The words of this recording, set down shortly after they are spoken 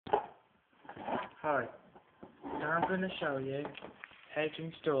Hi, now I'm going to show you how to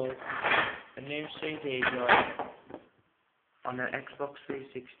install a new CD drive on an Xbox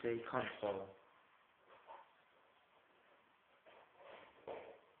 360 console.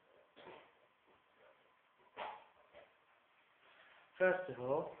 First of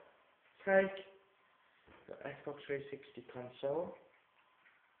all, take the Xbox 360 console,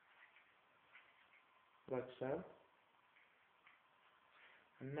 like so,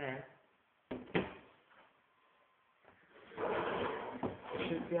 and then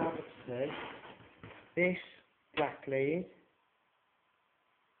you should be able to see this black lead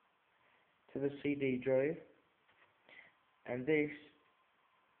to the CD drive, and this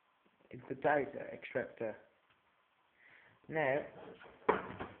is the data extractor. Now,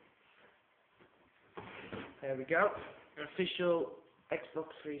 there we go, an official Xbox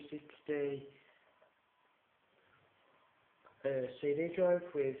 360 CD drive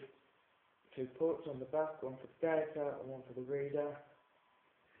with two ports on the back, one for the data and one for the reader.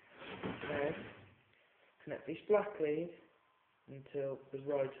 Now, connect this black lead until the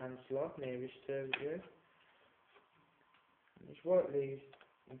right hand slot nearest to you, and this white lead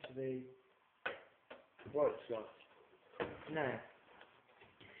into the white slot. Now,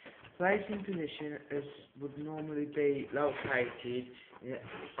 placing position as would normally be located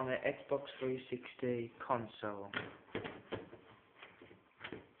on an Xbox 360 console.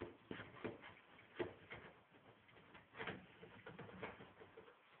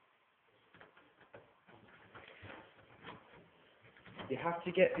 You have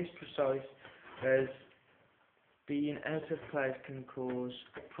to get this precise, as being out of place can cause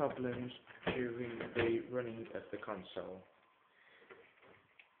problems during the running of the console.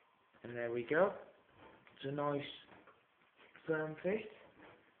 And there we go. It's a nice firm fit.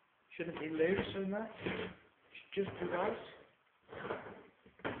 Shouldn't be loose or that. It's just right.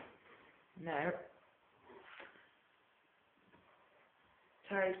 Now,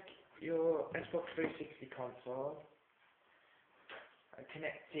 take your Xbox 360 console and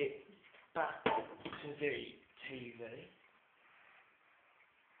connect it back to the TV.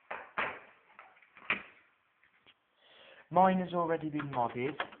 Mine has already been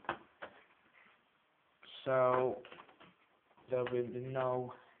modded, so there will be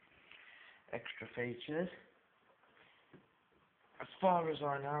no extra features. As far as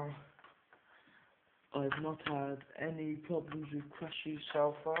I know, I've not had any problems with crashes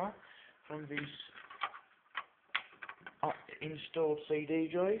so far from this installed CD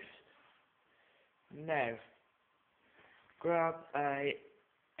drive. Now, grab a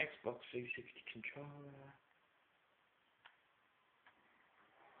Xbox 360 controller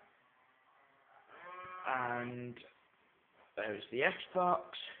and there's the Xbox,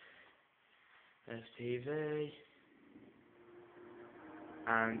 there's TV,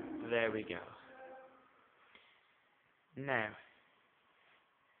 and there we go. Now,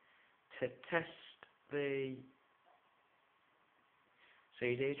 to test the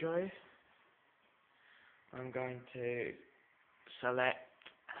CD drive, I'm going to select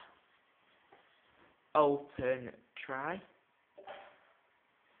Open Tray,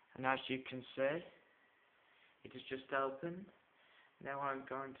 and as you can see, it is just open. Now I'm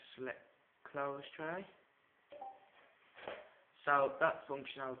going to select Close Tray. So that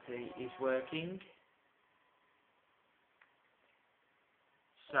functionality is working.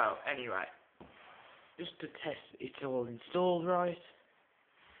 So anyway, just to test it's all installed right,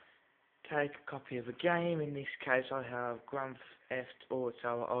 take a copy of a game. In this case I have Grand Theft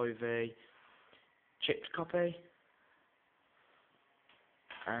Auto IV chipped copy,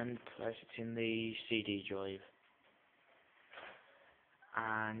 and place it in the CD drive,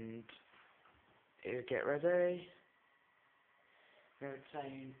 and it'll get ready. Now it's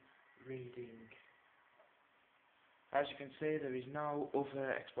saying reading. As you can see, there is no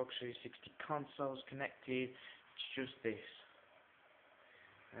other Xbox 360 consoles connected, it's just this.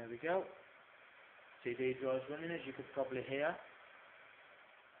 There we go. CD drive's running, as you could probably hear.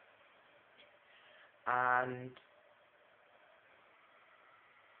 And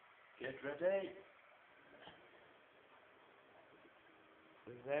get ready.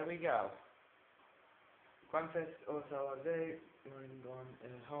 There we go. Grand Theft Auto IV running on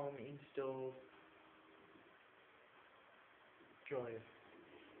a home installed drive.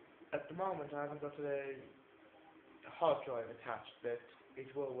 At the moment I haven't got a hard drive attached, but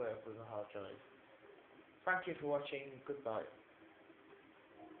it will work with a hard drive. Thank you for watching, goodbye.